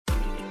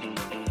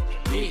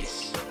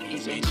This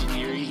is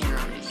Engineering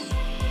Heroes.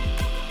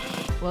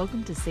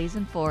 Welcome to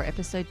Season 4,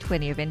 Episode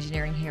 20 of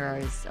Engineering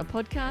Heroes, a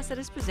podcast that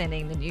is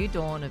presenting the new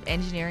dawn of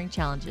engineering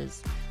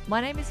challenges.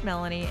 My name is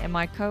Melanie, and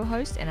my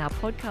co-host and our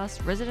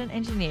podcast resident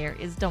engineer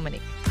is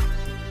Dominic.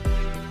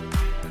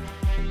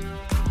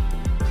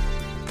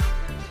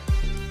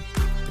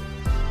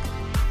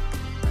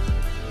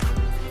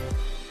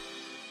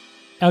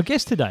 Our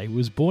guest today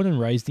was born and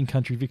raised in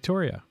country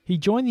Victoria. He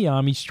joined the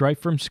Army straight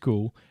from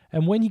school,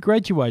 and when he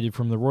graduated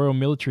from the Royal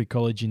Military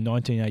College in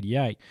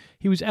 1988,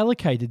 he was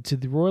allocated to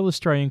the Royal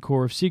Australian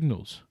Corps of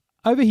Signals.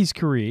 Over his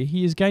career,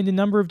 he has gained a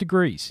number of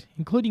degrees,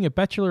 including a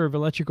Bachelor of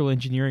Electrical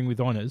Engineering with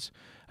honours,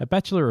 a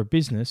Bachelor of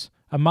Business,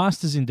 a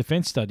Masters in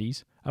Defence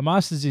Studies, a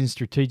Masters in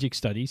Strategic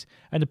Studies,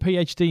 and a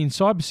PhD in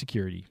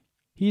Cybersecurity.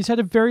 He has had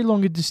a very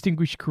long and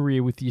distinguished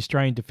career with the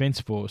Australian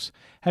Defence Force,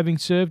 having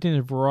served in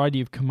a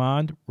variety of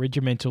command,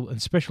 regimental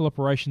and special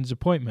operations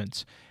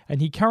appointments,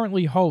 and he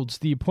currently holds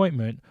the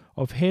appointment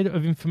of Head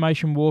of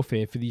Information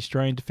Warfare for the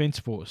Australian Defence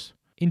Force.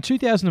 In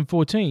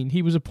 2014,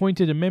 he was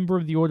appointed a member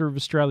of the Order of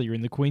Australia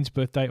in the Queen's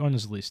Birthday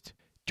Honours List.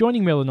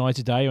 Joining Mel and I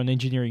today on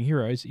Engineering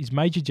Heroes is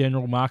Major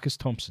General Marcus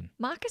Thompson.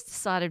 Marcus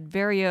decided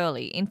very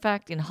early, in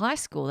fact in high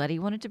school, that he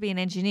wanted to be an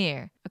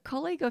engineer. A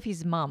colleague of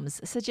his mum's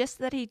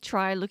suggested that he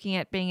try looking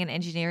at being an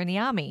engineer in the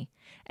army.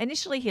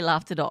 Initially he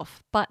laughed it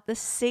off, but the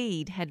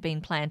seed had been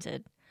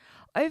planted.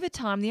 Over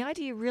time, the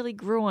idea really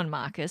grew on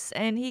Marcus,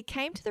 and he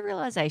came to the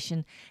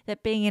realisation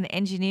that being an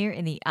engineer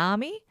in the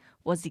army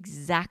was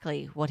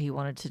exactly what he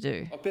wanted to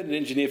do. I've been an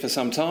engineer for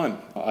some time.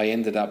 I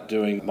ended up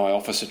doing my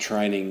officer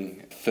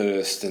training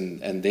first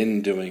and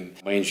then doing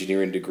my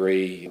engineering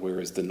degree,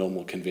 whereas the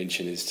normal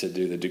convention is to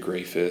do the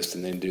degree first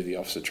and then do the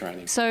officer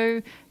training.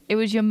 So it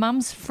was your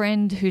mum's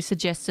friend who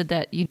suggested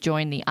that you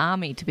join the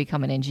army to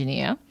become an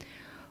engineer.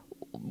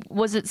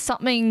 Was it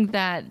something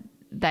that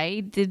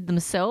they did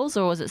themselves,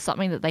 or was it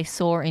something that they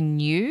saw in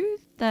you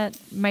that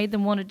made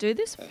them want to do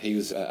this? He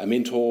was a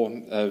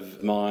mentor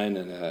of mine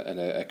and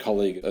a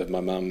colleague of my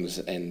mum's,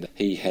 and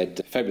he had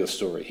a fabulous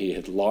story. He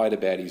had lied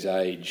about his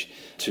age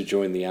to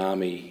join the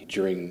army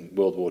during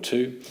World War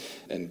II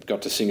and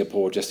got to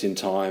Singapore just in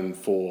time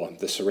for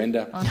the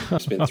surrender.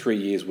 Spent 3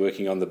 years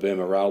working on the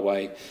Burma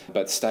Railway,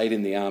 but stayed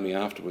in the army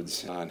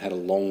afterwards and had a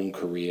long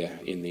career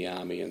in the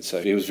army. And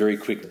so he was very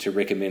quick to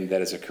recommend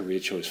that as a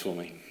career choice for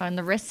me. And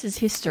the rest is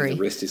history. And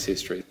the rest is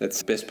history. That's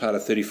the best part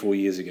of 34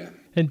 years ago.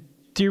 And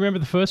do you remember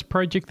the first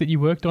project that you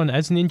worked on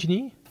as an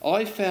engineer?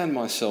 I found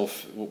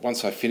myself,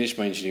 once I finished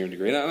my engineering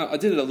degree, and I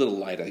did it a little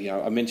later.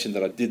 I mentioned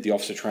that I did the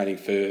officer training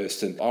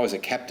first, and I was a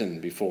captain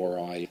before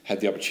I had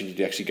the opportunity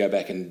to actually go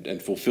back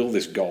and fulfil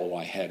this goal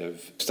I had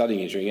of studying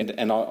engineering.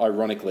 And I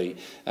ironically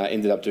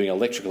ended up doing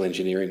electrical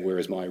engineering,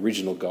 whereas my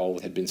original goal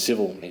had been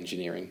civil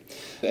engineering.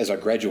 As I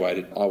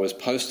graduated, I was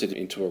posted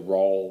into a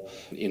role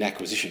in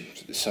acquisition.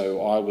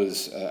 So I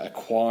was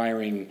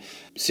acquiring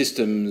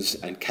systems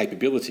and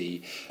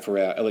capability for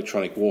our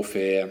electronic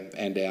warfare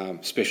and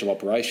our special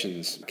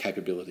operations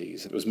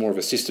capabilities. It was more of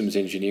a systems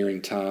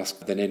engineering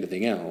task than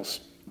anything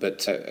else,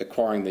 but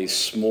acquiring these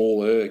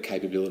smaller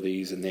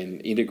capabilities and then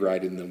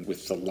integrating them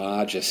with the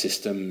larger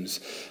systems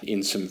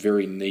in some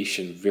very niche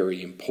and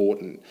very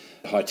important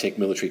high-tech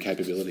military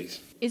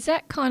capabilities. Is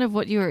that kind of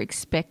what you were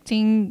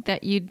expecting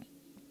that you'd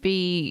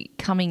be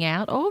coming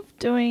out of,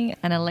 doing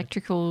an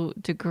electrical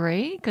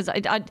degree? Because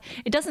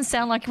it doesn't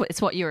sound like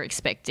it's what you were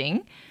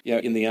expecting. Yeah,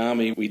 in the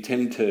army, we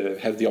tend to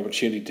have the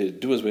opportunity to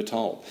do as we're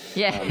told.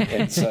 Yeah,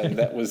 and so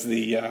that was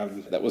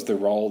the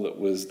role that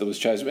was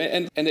chosen,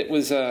 and it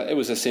was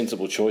a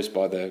sensible choice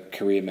by the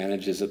career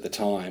managers at the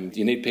time.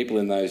 You need people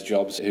in those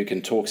jobs who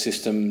can talk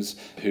systems,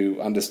 who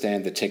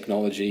understand the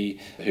technology,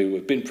 who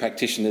have been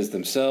practitioners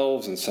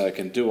themselves, and so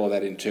can do all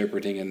that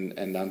interpreting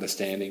and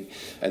understanding,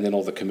 and then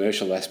all the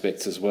commercial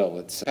aspects as well.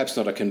 It's perhaps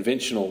not a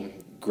conventional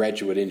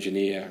graduate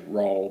engineer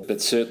role, but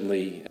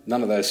certainly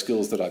none of those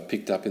skills that I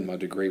picked up in my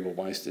degree were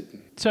wasted.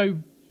 So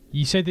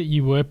you said that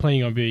you were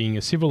planning on being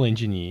a civil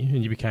engineer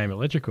and you became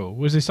electrical.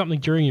 Was there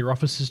something during your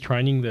officer's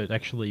training that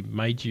actually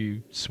made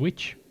you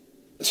switch?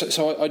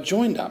 So I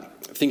joined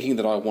up thinking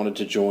that I wanted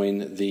to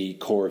join the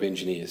Corps of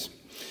Engineers.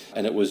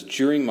 And it was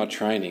during my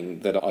training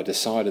that I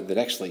decided that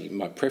actually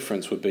my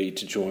preference would be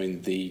to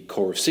join the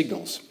Corps of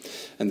Signals.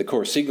 And the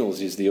Corps of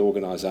Signals is the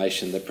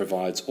organisation that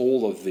provides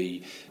all of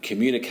the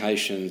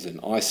communications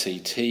and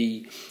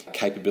ICT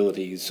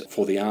capabilities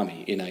for the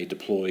Army in a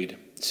deployed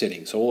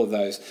setting. So all of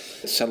those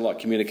satellite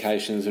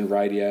communications and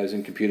radios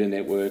and computer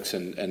networks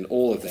and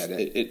all of that.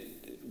 It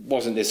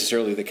wasn't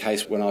necessarily the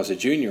case when I was a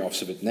junior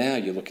officer, but now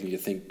you look and you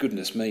think,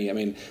 goodness me, I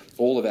mean,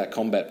 all of our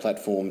combat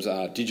platforms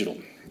are digital.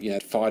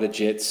 fighter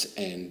jets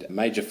and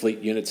major fleet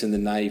units in the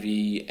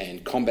Navy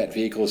and combat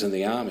vehicles in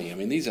the Army. I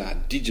mean, these are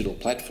digital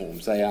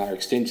platforms. They are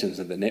extensions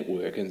of the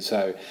network. And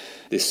so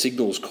this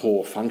signals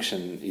core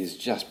function is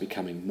just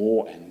becoming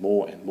more and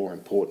more and more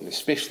important,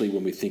 especially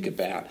when we think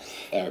about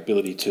our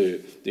ability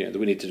to, that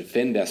we need to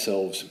defend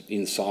ourselves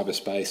in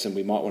cyberspace, and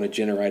we might want to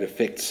generate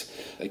effects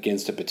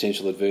against a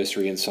potential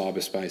adversary in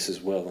cyberspace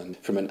as well. And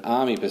from an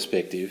Army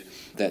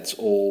perspective, that's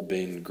all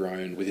been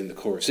grown within the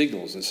core of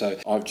signals. And so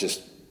I've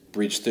just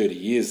bridged 30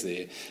 years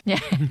there. Yeah.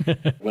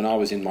 When I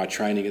was in my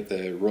training at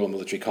the Royal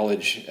Military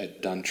College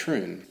at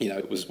Duntroon,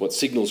 it was what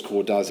Signals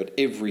Corps does at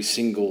every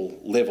single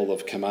level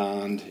of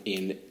command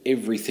in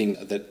everything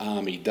that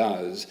Army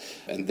does,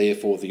 and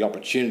therefore the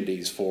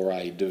opportunities for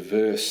a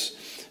diverse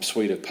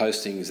suite of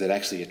postings that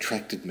actually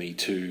attracted me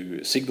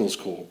to Signals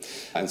Corps.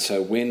 And so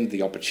when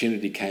the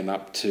opportunity came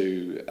up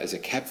to, as a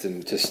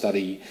captain, to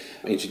study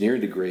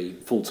engineering degree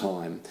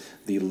full-time,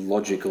 the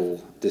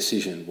logical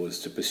decision was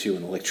to pursue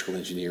an electrical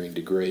engineering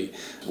degree.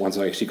 Once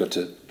I actually got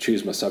to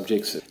choose my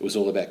subjects, it was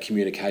all about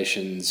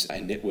communications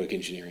and network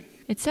engineering.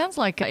 It sounds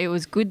like it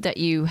was good that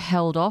you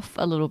held off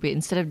a little bit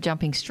instead of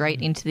jumping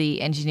straight into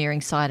the engineering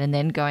side and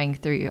then going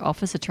through your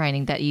officer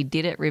training, that you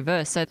did it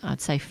reverse. So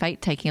I'd say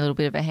fate taking a little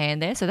bit of a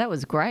hand there. So that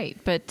was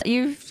great. But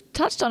you've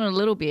touched on it a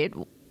little bit.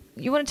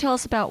 You want to tell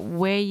us about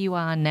where you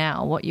are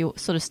now, what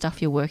sort of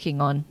stuff you're working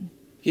on?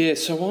 Yeah,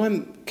 so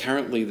I'm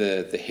currently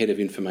the head of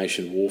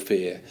information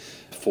warfare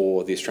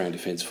for the Australian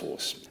Defence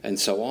Force. And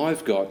so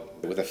I've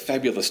got, with a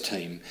fabulous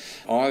team,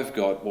 I've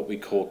got what we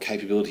call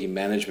capability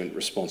management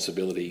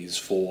responsibilities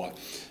for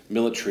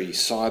military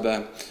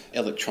cyber,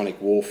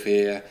 electronic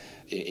warfare,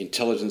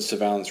 intelligence,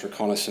 surveillance,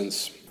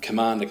 reconnaissance,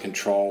 command and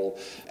control,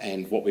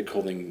 and what we're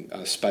calling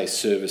space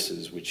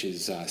services, which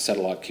is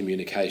satellite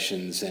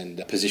communications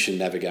and position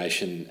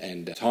navigation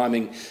and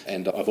timing.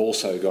 And I've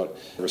also got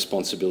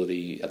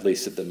responsibility, at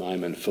least at the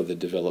moment, for the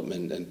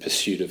development and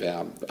pursuit of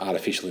our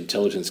artificial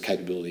intelligence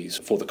capabilities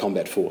for the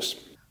combat force.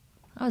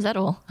 Oh, is that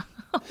all?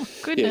 Oh,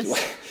 goodness.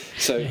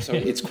 Yes, so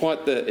it's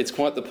quite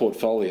the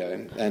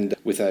portfolio, and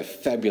with a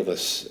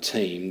fabulous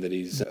team that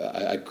is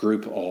a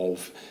group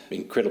of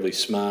incredibly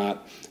smart,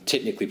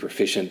 technically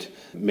proficient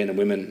men and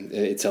women.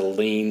 It's a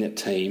lean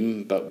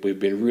team, but we've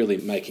been really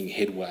making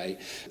headway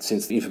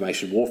since the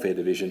Information Warfare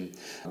Division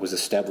was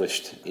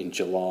established in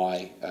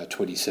July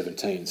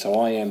 2017. So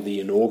I am the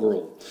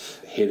inaugural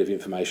head of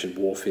information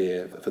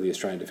warfare for the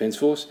Australian Defence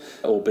Force,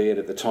 albeit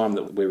at the time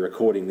that we're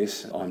recording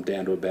this, I'm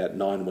down to about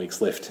 9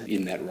 weeks left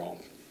in that role.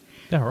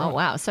 All right. Oh,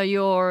 wow. So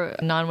you're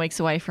 9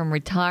 weeks away from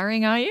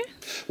retiring, are you?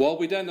 Well,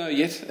 we don't know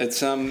yet. It's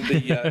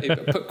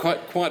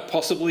quite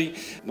possibly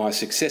my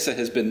successor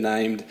has been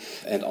named,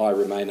 and I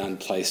remain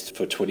unplaced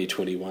for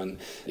 2021.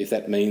 If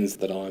that means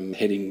that I'm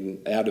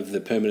heading out of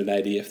the permanent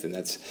ADF, then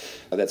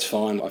that's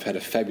fine. I've had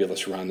a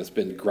fabulous run. It's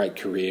been a great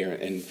career,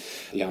 and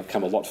I've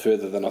come a lot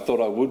further than I thought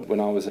I would when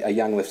I was a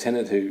young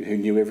lieutenant who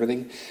knew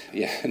everything.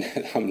 Yeah,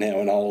 and I'm now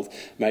an old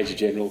Major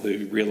General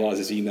who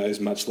realises he knows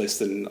much less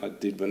than I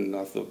did when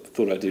I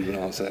thought I did when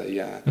I was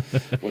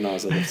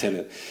a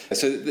lieutenant.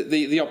 So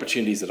the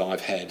opportunities that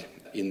I've had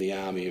in the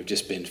Army have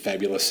just been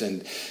fabulous,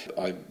 and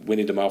I went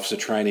into my officer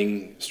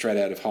training straight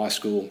out of high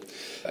school,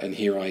 and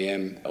here I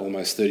am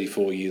almost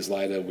 34 years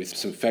later with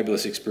some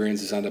fabulous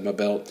experiences under my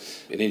belt,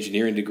 an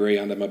engineering degree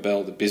under my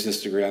belt, a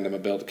business degree under my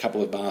belt, a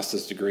couple of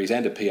master's degrees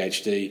and a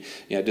PhD,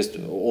 just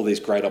all these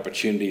great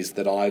opportunities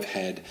that I've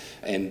had.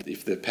 And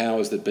if the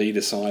powers that be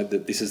decide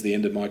that this is the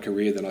end of my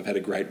career, then I've had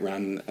a great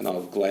run, and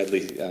I'll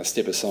gladly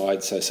step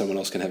aside so someone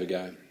else can have a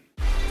go.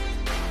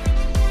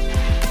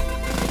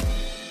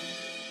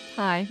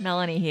 Hi,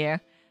 Melanie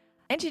here.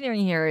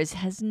 Engineering Heroes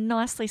has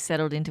nicely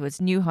settled into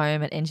its new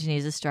home at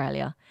Engineers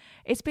Australia.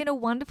 It's been a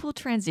wonderful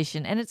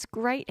transition, and it's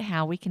great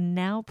how we can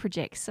now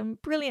project some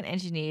brilliant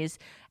engineers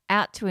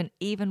out to an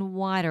even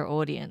wider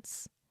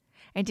audience.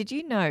 And did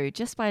you know,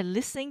 just by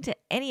listening to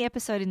any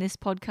episode in this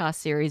podcast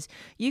series,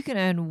 you can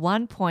earn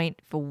 1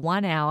 point for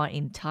 1 hour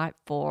in Type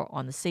 4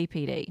 on the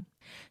CPD.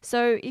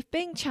 So if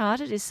being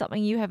chartered is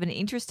something you have an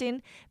interest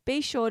in,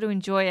 be sure to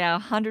enjoy our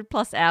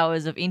 100+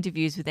 hours of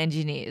interviews with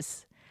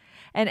engineers.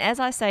 And as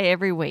I say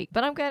every week,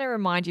 but I'm going to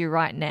remind you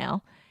right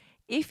now,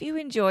 if you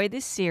enjoy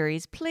this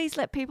series, please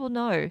let people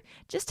know.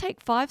 Just take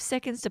 5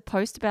 seconds to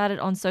post about it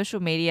on social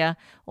media,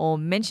 or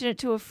mention it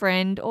to a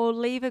friend, or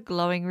leave a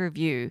glowing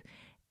review.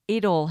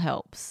 It all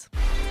helps.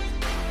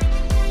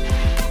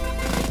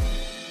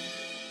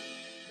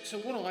 So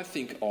what I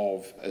think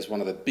of as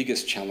one of the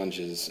biggest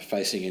challenges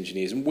facing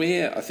engineers, and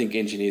where I think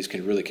engineers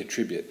can really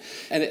contribute,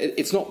 and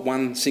it's not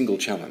one single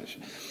challenge.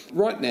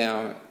 Right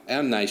now,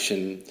 our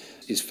nation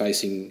is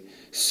facing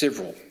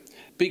several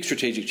big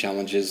strategic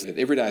challenges that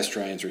everyday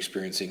Australians are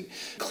experiencing.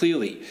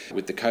 Clearly,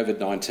 with the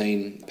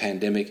COVID-19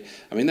 pandemic,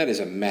 that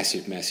is a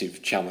massive,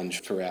 massive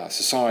challenge for our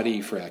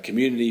society, for our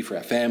community, for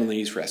our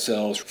families, for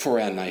ourselves, for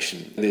our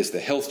nation. There's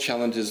the health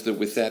challenges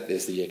with that,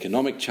 there's the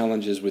economic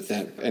challenges with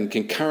that, and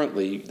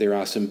concurrently, there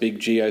are some big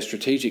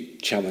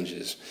geostrategic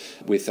challenges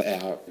with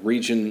our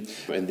region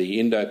and the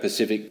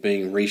Indo-Pacific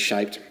being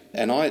reshaped.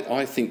 And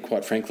I think,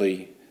 quite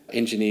frankly,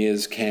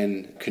 engineers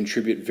can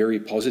contribute very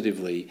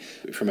positively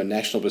from a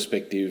national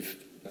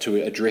perspective to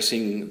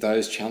addressing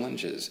those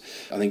challenges.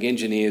 I think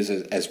engineers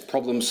as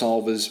problem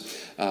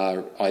solvers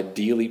are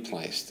ideally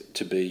placed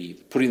to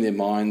be putting their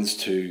minds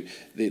to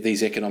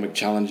these economic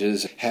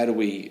challenges. How do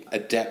we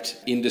adapt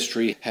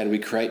industry? How do we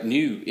create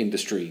new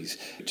industries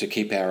to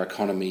keep our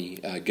economy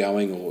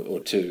going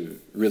or to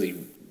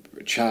really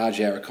charge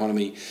our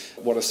economy?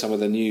 What are some of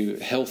the new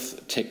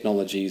health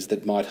technologies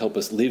that might help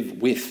us live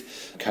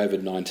with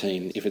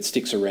COVID-19 if it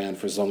sticks around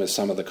for as long as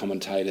some of the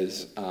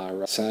commentators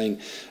are saying?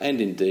 And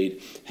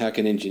indeed, how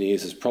can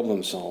engineers as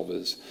problem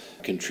solvers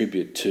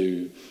contribute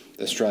to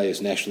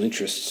Australia's national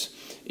interests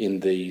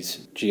in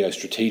these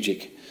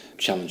geostrategic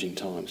challenging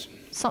times?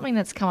 Something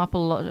that's come up a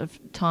lot of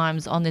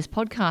times on this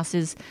podcast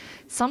is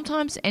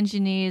sometimes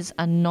engineers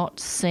are not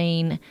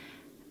seen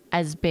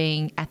as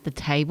being at the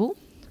table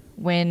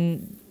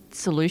when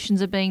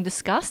solutions are being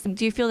discussed.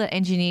 Do you feel that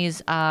engineers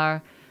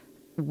are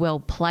well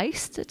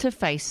placed to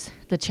face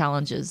the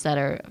challenges that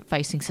are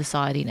facing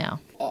society now?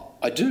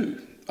 I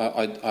do.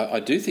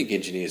 I do think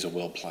engineers are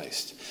well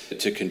placed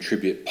to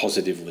contribute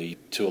positively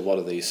to a lot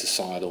of these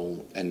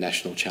societal and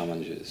national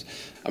challenges.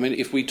 I mean,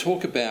 if we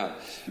talk about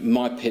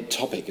my pet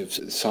topic of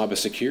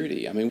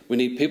cybersecurity, I mean, we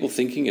need people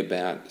thinking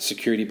about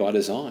security by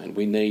design.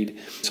 We need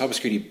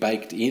cybersecurity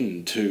baked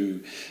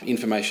into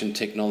information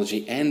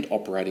technology and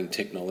operating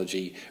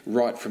technology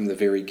right from the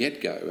very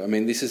get-go. I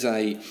mean, this is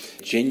a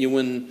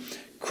genuine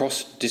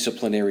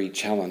cross-disciplinary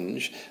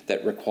challenge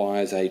that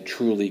requires a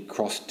truly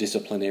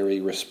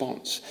cross-disciplinary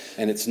response.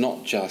 And it's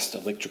not just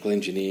electrical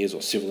engineers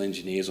or civil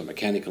engineers or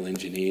mechanical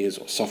engineers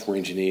or software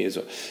engineers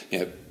or,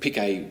 pick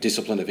a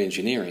discipline of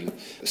engineering.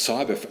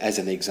 Cyber, as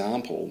an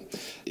example,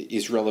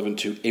 is relevant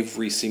to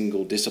every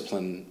single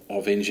discipline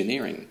of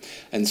engineering.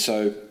 And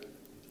so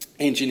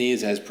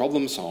engineers as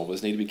problem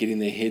solvers need to be getting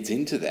their heads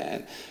into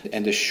that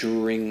and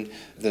assuring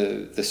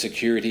the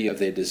security of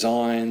their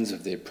designs,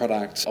 of their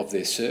products, of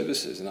their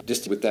services. And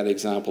just with that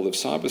example of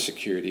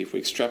cybersecurity, if we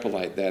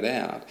extrapolate that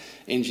out,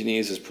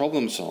 engineers as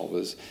problem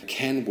solvers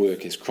can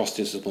work as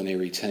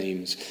cross-disciplinary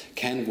teams,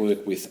 can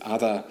work with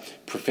other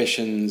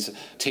professions,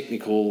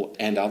 technical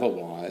and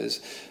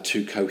otherwise,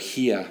 to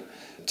cohere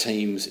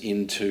teams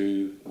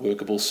into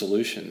workable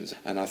solutions.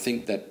 And I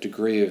think that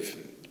degree of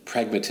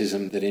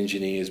pragmatism that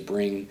engineers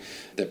bring,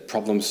 that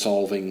problem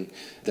solving,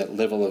 that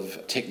level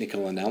of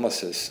technical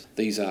analysis,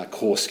 these are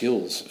core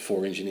skills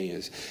for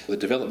engineers. The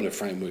development of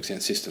frameworks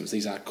and systems,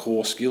 these are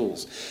core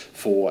skills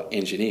for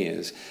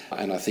engineers.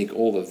 And I think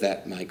all of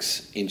that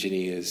makes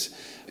engineers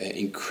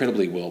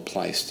incredibly well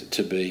placed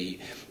to be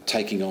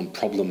taking on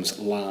problems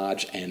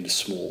large and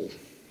small.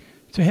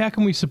 So how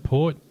can we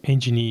support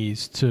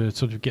engineers to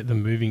sort of get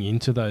them moving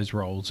into those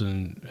roles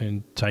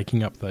and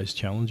taking up those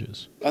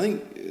challenges? I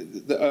think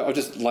I've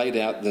just laid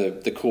out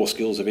the core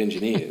skills of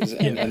engineers,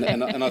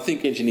 and I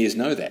think engineers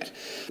know that.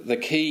 The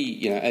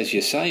key, as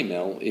you say,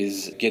 Mel,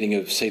 is getting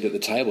a seat at the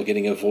table,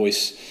 getting a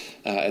voice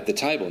at the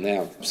table.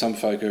 Now, some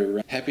folk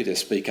are happy to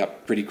speak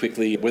up pretty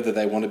quickly, whether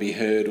they want to be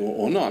heard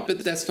or not, but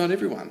that's not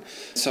everyone.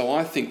 So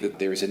I think that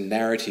there is a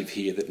narrative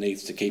here that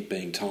needs to keep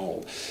being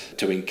told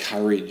to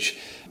encourage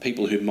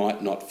people who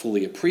might not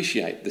fully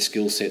appreciate the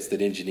skill sets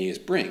that engineers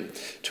bring,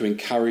 to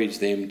encourage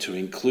them to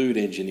include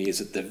engineers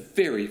at the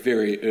very,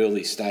 very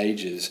early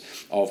stages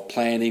of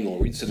planning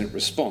or incident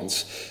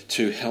response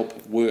to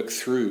help work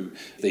through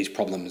these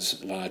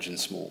problems, large and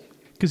small.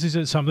 Because is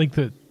it something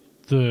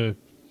that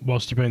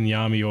whilst you've been in the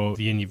Army or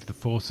any of the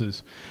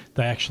forces,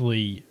 they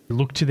actually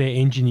look to their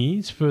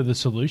engineers for the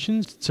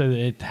solutions so that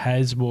it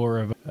has more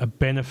of a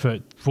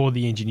benefit for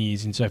the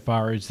engineers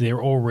insofar as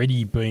they're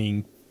already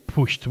being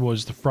pushed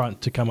towards the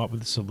front to come up with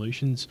the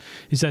solutions?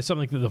 Is that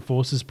something that the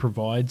forces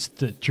provides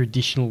that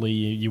traditionally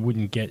you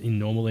wouldn't get in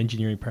normal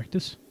engineering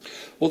practice?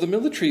 Well, the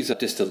militaries are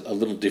just a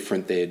little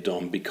different there,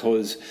 Dom,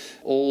 because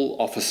all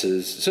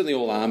officers, certainly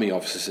all Army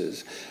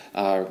officers,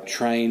 are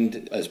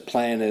trained as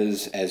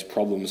planners, as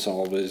problem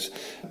solvers.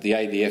 The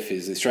ADF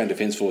the Australian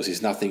Defence Force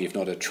is nothing if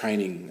not a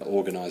training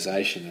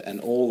organisation, and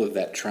all of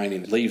that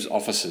training leaves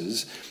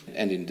officers,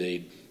 and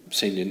indeed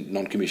senior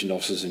non-commissioned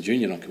officers and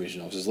junior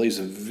non-commissioned officers, leaves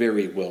them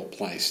very well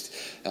placed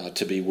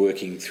to be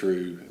working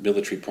through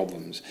military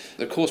problems.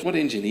 Of course, what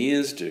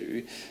engineers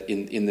do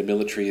in the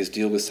military is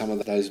deal with some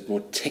of those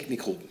more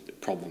technical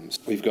problems.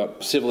 We've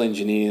got civil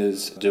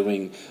engineers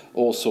doing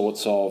all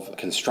sorts of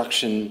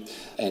construction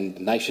and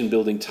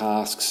nation-building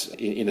tasks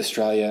in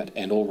Australia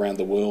and all around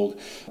the world.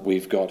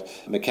 We've got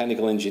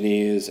mechanical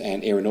engineers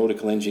and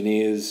aeronautical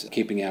engineers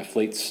keeping our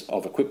fleets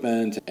of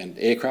equipment and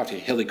aircraft,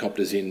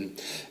 helicopters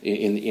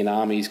in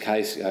Army's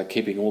case,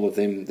 keeping all of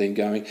them then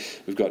going.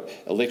 We've got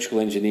electrical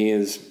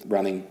engineers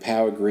running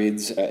power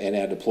grids in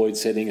our deployed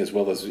setting, as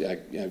well as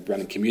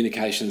running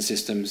communication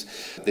systems.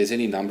 There's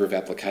any number of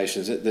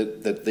applications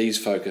that these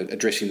folk are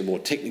addressing the more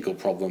technical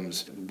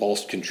problems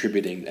whilst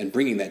contributing and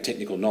bringing that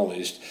technical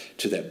knowledge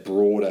to that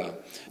broader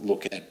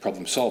look at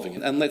problem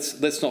solving. And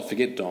let's not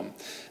forget, Dom,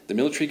 the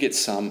military gets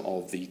some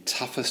of the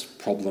toughest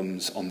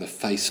problems on the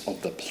face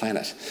of the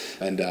planet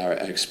and are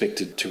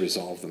expected to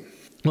resolve them.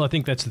 Well, I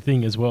think that's the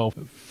thing as well.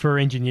 For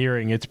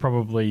engineering, it's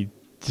probably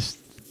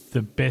just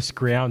the best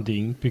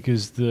grounding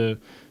because the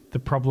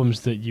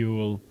problems that you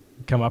will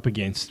come up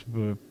against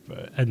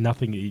are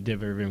nothing that you'd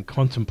ever even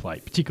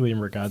contemplate, particularly in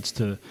regards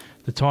to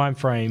the time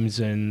frames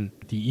and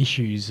the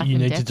issues you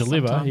need to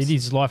deliver. Sometimes. It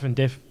is life and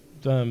death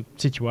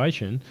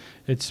situation.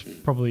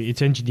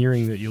 It's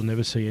engineering that you'll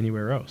never see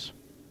anywhere else.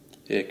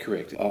 Yeah,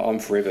 correct. I'm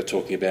forever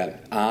talking about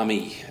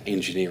army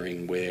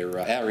engineering, where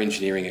our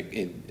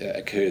engineering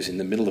occurs in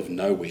the middle of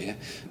nowhere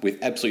with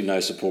absolutely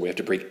no support. We have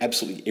to bring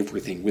absolutely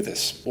everything with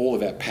us. All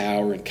of our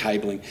power and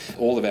cabling,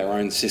 all of our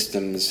own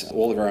systems,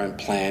 all of our own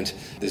plant.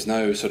 There's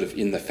no sort of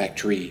in the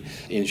factory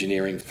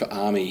engineering for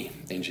army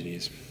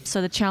engineers.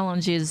 So the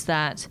challenge is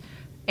that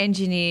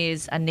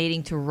engineers are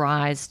needing to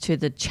rise to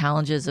the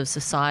challenges of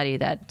society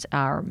that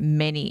are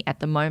many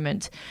at the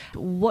moment.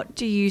 What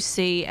do you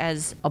see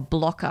as a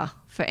blocker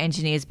for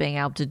engineers being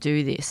able to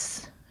do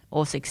this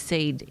or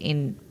succeed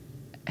in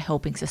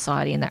helping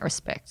society in that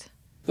respect?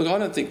 Look, I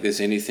don't think there's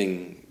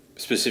anything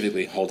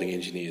specifically holding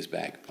engineers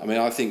back. I mean,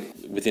 I think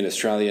within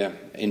Australia,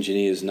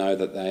 engineers know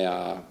that they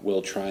are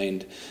well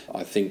trained.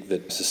 I think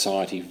that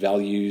society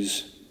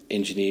values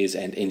engineers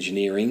and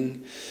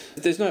engineering.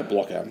 There's no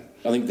blocker.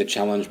 I think the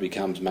challenge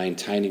becomes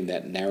maintaining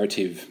that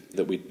narrative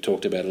that we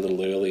talked about a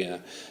little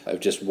earlier of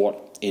just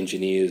what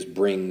engineers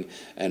bring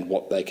and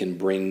what they can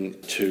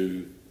bring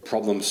to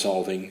problem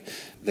solving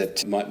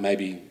that might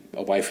maybe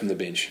away from the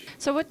bench.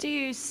 So what do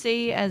you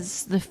see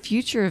as the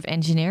future of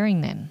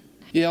engineering then?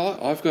 Yeah,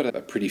 I've got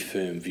a pretty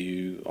firm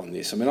view on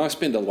this. I mean, I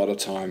spend a lot of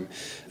time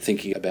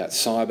thinking about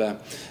cyber.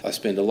 I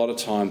spend a lot of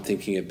time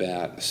thinking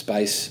about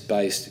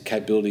space-based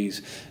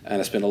capabilities,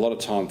 and I spend a lot of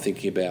time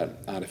thinking about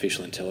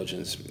artificial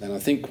intelligence. And I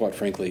think, quite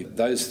frankly,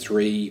 those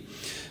three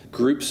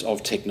groups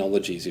of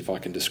technologies, if I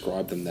can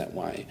describe them that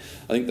way,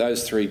 I think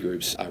those three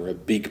groups are a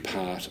big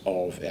part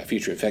of our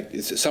future. In fact,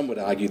 some would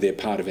argue they're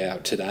part of our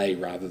today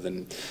rather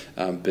than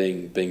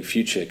being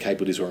future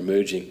capabilities or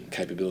emerging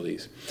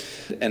capabilities.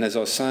 And as I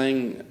was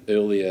saying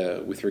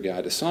earlier with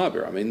regard to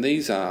cyber, I mean,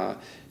 these are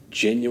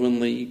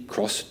genuinely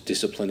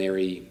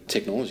cross-disciplinary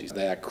technologies.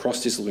 They are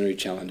cross-disciplinary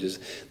challenges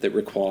that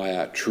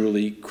require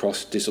truly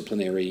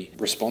cross-disciplinary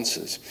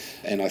responses.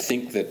 And I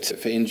think that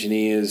for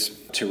engineers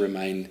to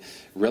remain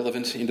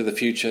relevant into the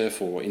future,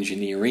 for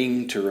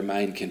engineering to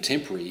remain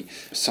contemporary,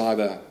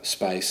 cyber,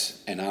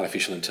 space and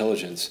artificial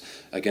intelligence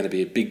are going to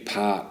be a big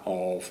part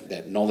of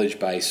that knowledge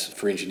base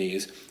for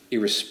engineers,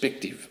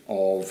 irrespective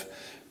of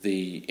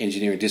the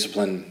engineering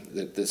discipline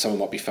that someone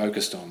might be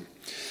focused on.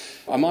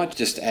 I might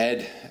just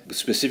add,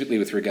 specifically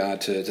with regard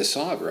to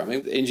cyber, I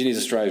mean, Engineers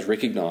Australia has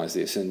recognised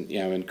this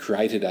and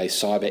created a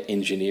cyber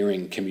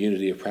engineering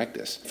community of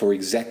practice for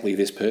exactly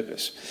this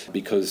purpose,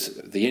 because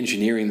the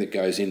engineering that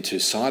goes into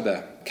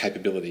cyber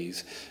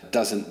capabilities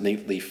doesn't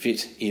neatly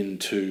fit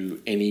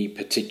into any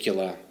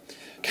particular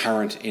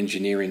current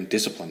engineering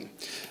discipline.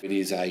 It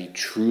is a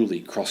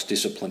truly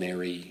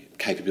cross-disciplinary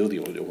capability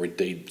or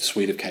indeed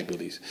suite of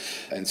capabilities.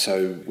 And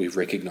so we've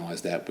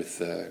recognised that with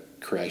the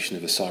creation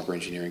of a cyber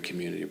engineering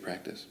community of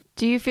practice.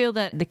 Do you feel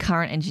that the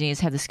current engineers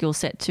have the skill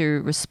set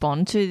to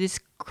respond to this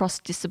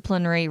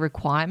cross-disciplinary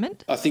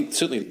requirement? I think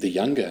certainly the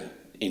younger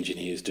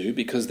engineers do,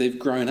 because they've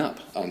grown up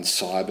on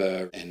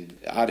cyber and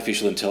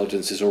artificial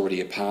intelligence is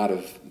already a part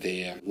of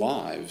their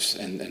lives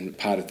and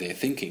part of their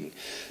thinking.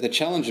 The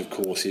challenge, of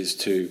course, is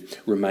to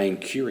remain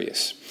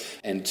curious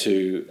and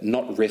to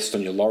not rest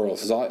on your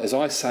laurels. As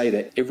I say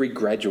to every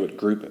graduate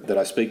group that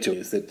I speak to,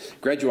 is that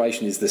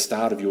graduation is the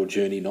start of your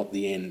journey, not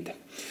the end.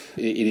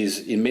 It is,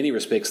 in many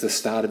respects, the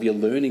start of your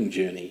learning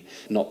journey,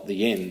 not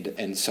the end.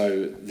 And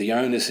so the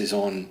onus is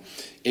on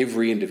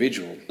every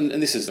individual, and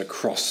this is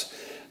across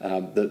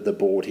the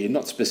board here,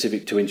 not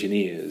specific to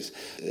engineers.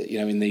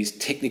 In these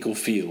technical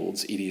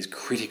fields, it is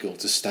critical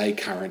to stay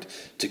current,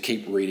 to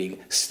keep reading,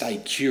 stay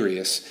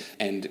curious,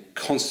 and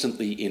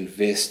constantly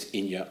invest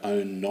in your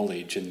own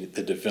knowledge and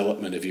the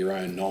development of your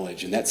own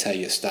knowledge. And that's how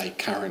you stay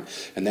current,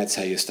 and that's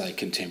how you stay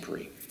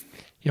contemporary.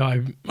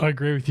 Yeah, I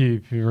agree with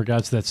you in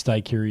regards to that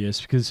stay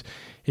curious, because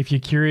if you're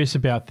curious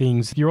about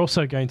things, you're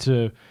also going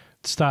to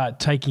start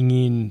taking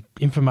in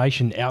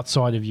information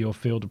outside of your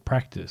field of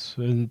practice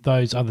and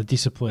those other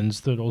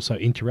disciplines that also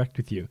interact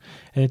with you.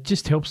 And it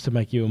just helps to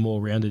make you a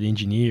more rounded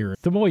engineer.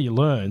 The more you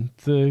learn,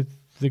 the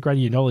greater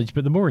your knowledge,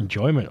 but the more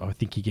enjoyment I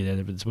think you get out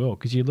of it as well,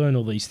 because you learn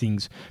all these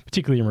things,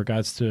 particularly in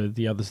regards to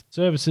the other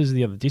services,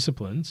 the other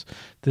disciplines,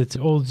 that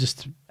all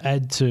just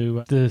add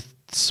to the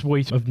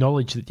suite of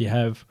knowledge that you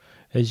have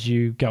as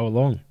you go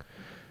along.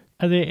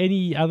 Are there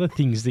any other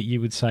things that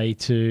you would say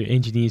to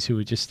engineers who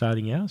are just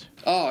starting out?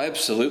 Oh,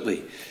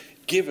 absolutely.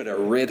 Give it a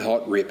red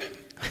hot rip.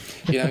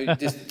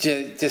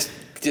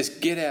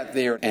 Just get out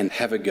there and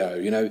have a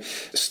go.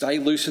 Stay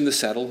loose in the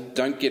saddle.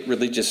 Don't get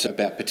religious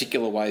about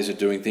particular ways of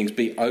doing things.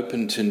 Be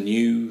open to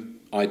new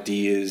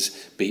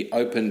ideas, be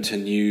open to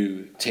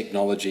new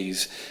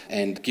technologies,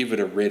 and give it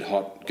a red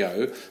hot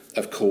go,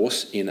 of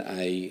course, in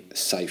a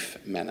safe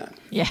manner.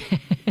 Yeah.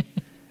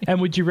 And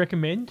would you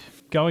recommend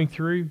going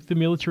through the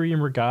military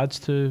in regards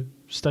to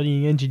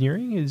studying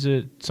engineering? Is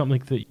it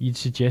something that you'd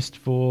suggest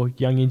for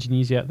young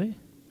engineers out there?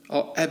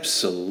 Oh,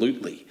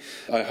 absolutely.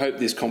 I hope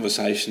this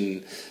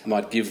conversation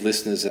might give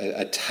listeners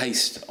a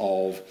taste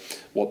of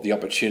what the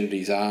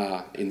opportunities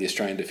are in the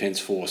Australian Defence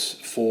Force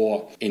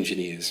for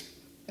engineers.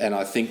 And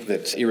I think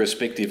that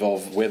irrespective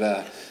of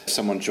whether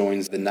someone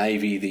joins the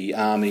Navy, the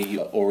Army,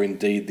 or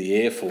indeed the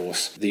Air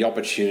Force, the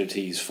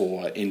opportunities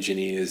for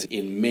engineers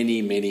in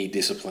many, many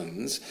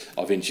disciplines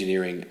of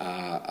engineering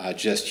are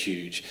just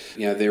huge.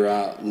 You know, there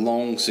are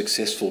long,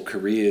 successful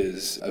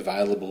careers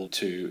available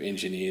to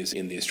engineers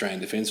in the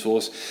Australian Defence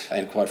Force.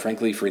 And quite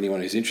frankly, for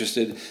anyone who's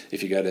interested,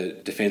 if you go to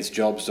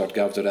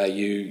defencejobs.gov.au,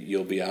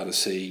 you'll be able to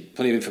see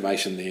plenty of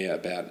information there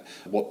about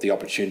what the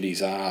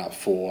opportunities are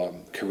for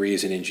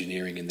careers in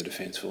engineering in the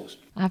Defence Force.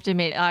 I have to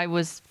admit, I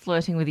was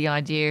flirting with the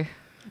idea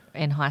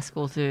in high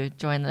school to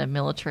join the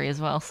military as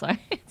well. So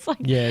it's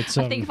like, I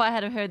think if I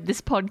had heard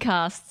this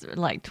podcast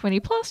like 20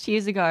 plus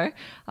years ago,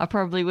 I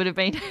probably would have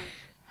been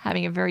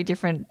having a very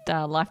different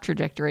life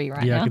trajectory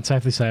right now. Yeah, I can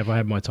safely say if I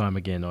had my time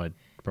again, I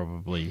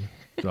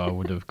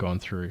would have gone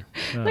through.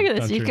 Look at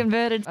this, you've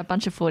converted a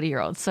bunch of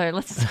 40-year-olds. So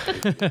let's...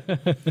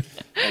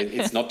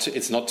 It's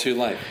not too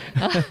late.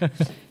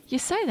 You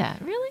say that,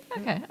 really?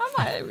 Okay.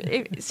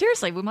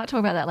 Seriously, we might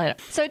talk about that later.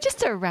 So just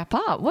to wrap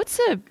up, what's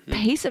a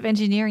piece of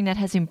engineering that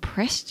has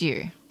impressed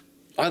you?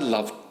 I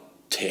love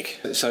tech.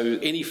 So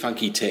any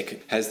funky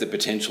tech has the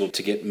potential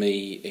to get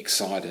me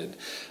excited.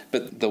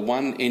 But the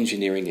one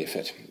engineering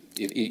effort,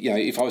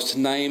 if I was to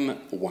name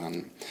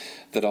one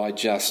that I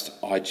just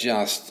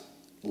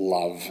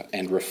love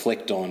and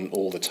reflect on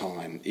all the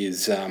time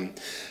is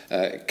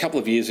a couple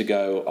of years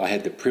ago I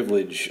had the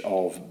privilege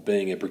of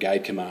being a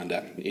brigade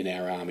commander in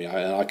our army.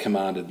 I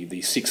commanded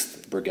the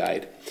 6th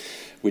Brigade,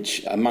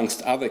 which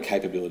amongst other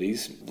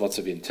capabilities, lots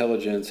of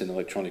intelligence and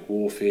electronic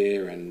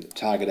warfare and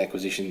target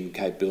acquisition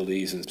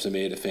capabilities and some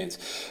air defence,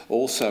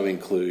 also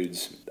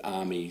includes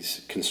Army's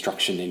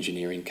construction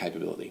engineering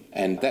capability.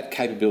 And that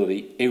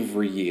capability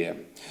every year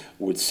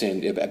would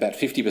send about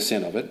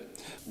 50% of it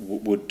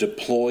would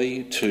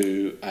deploy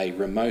to a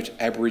remote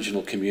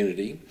Aboriginal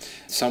community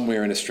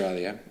somewhere in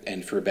Australia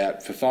and for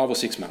 5 or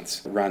 6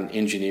 months run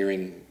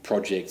engineering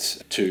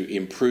projects to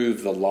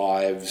improve the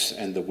lives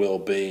and the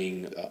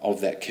well-being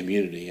of that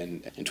community.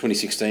 And in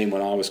 2016,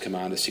 when I was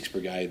Commander 6th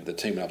Brigade, the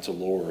team went up to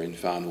Laura in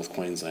far north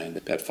Queensland,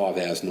 about 5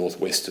 hours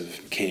northwest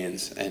of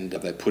Cairns, and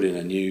they put in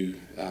a new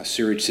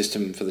sewerage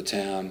system for the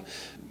town,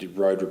 did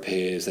road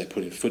repairs, they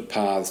put in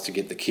footpaths to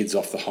get the kids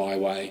off the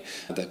highway,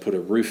 they put a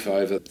roof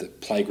over the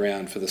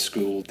playground for the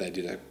school, they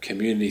did a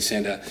community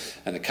centre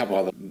and a couple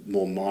other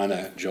more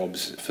minor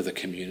jobs for the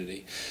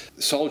community.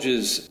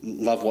 Soldiers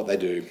love what they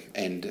do,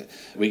 and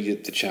we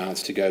get the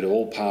chance to go to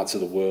all parts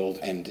of the world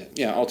and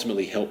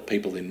ultimately help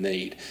people in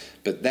need.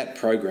 But that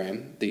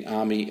program, the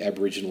Army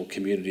Aboriginal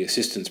Community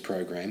Assistance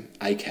Program,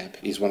 ACAP,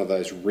 is one of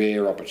those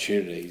rare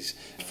opportunities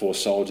for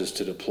soldiers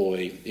to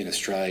deploy in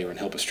Australia and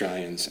help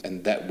Australians,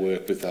 and that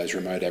work with those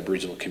remote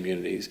Aboriginal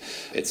communities,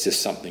 it's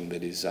just something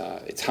that is,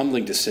 it's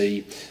humbling to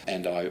see,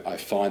 and I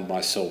find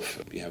myself,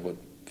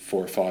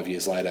 4 or 5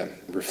 years later,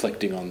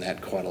 reflecting on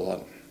that quite a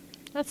lot.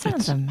 That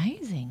sounds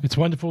amazing. It's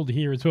wonderful to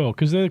hear as well,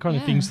 because they're the kind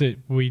of things that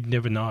we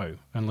never know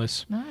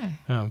unless we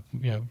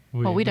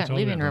don't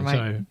live in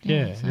remote.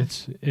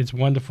 So, it's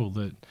wonderful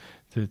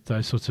that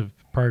those sorts of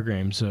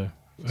programs are going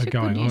on. It's a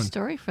good news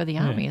story for the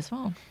Army as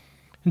well.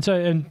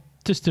 And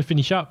just to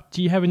finish up,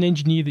 do you have an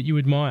engineer that you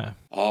admire?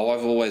 Oh,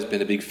 I've always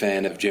been a big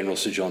fan of General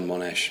Sir John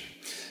Monash.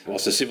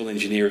 Whilst a civil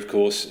engineer, of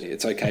course,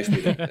 it's okay for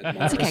me to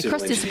admire it's okay, a civil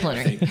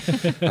cross-disciplinary.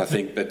 I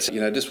think, but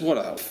just what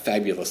a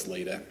fabulous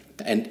leader,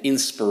 an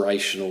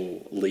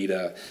inspirational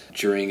leader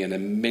during an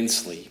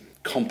immensely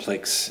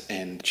complex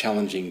and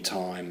challenging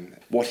time.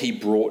 What he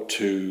brought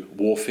to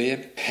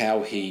warfare,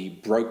 how he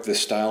broke the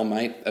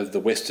stalemate of the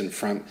Western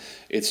Front,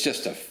 it's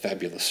just a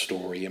fabulous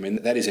story. I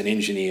mean, that is an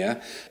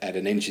engineer at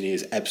an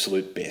engineer's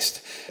absolute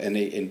best. And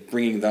in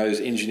bringing those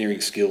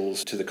engineering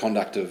skills to the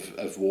conduct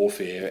of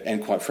warfare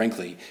and, quite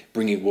frankly,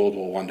 bringing World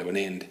War I to an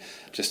end,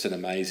 just an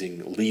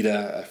amazing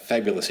leader, a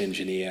fabulous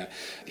engineer.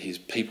 His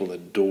people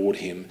adored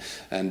him,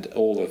 and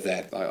all of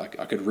that.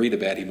 I could read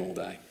about him all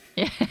day.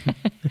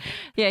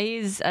 Yeah,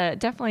 he's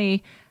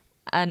definitely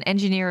an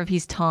engineer of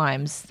his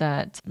times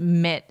that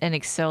met and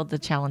excelled the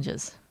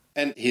challenges.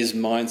 And his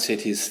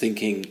mindset, his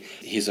thinking,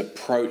 his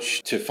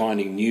approach to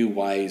finding new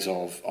ways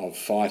of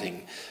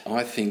fighting.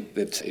 I think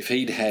that if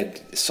he'd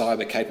had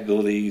cyber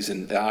capabilities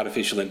and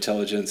artificial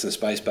intelligence and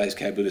space-based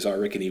capabilities, I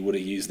reckon he would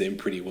have used them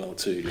pretty well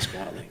too, just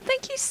quietly.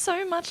 Thank you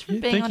so much for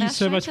being on our show tonight. Thank you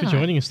so much for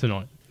joining us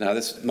tonight. No,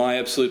 that's my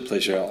absolute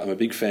pleasure. I'm a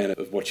big fan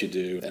of what you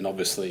do, and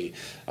obviously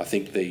I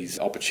think these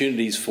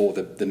opportunities for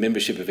the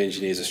membership of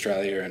Engineers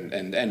Australia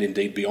and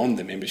indeed beyond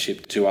the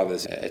membership to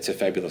others, it's a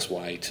fabulous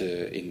way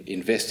to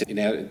invest in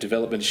our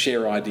development,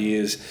 share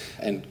ideas,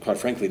 and quite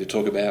frankly to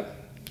talk about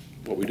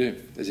what we do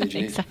as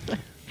engineers. Exactly.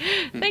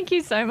 Thank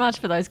you so much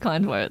for those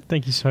kind words.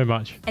 Thank you so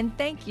much. And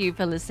thank you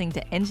for listening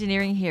to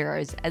Engineering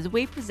Heroes as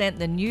we present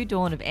the new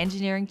dawn of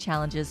engineering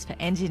challenges for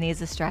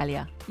Engineers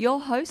Australia. Your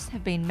hosts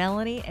have been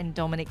Melanie and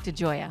Dominic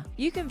DeJoya.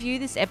 You can view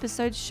this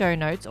episode's show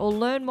notes or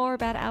learn more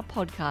about our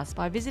podcast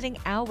by visiting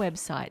our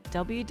website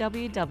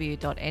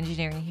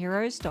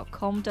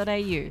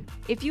www.engineeringheroes.com.au.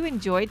 If you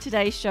enjoyed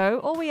today's show,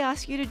 all we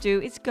ask you to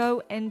do is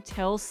go and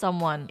tell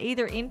someone,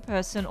 either in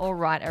person or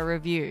write a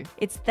review.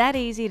 It's that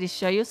easy to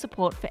show your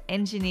support for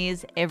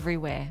engineers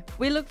everywhere.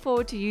 We look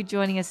forward to you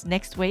joining us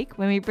next week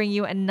when we bring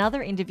you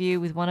another interview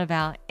with one of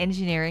our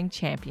engineering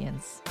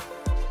champions.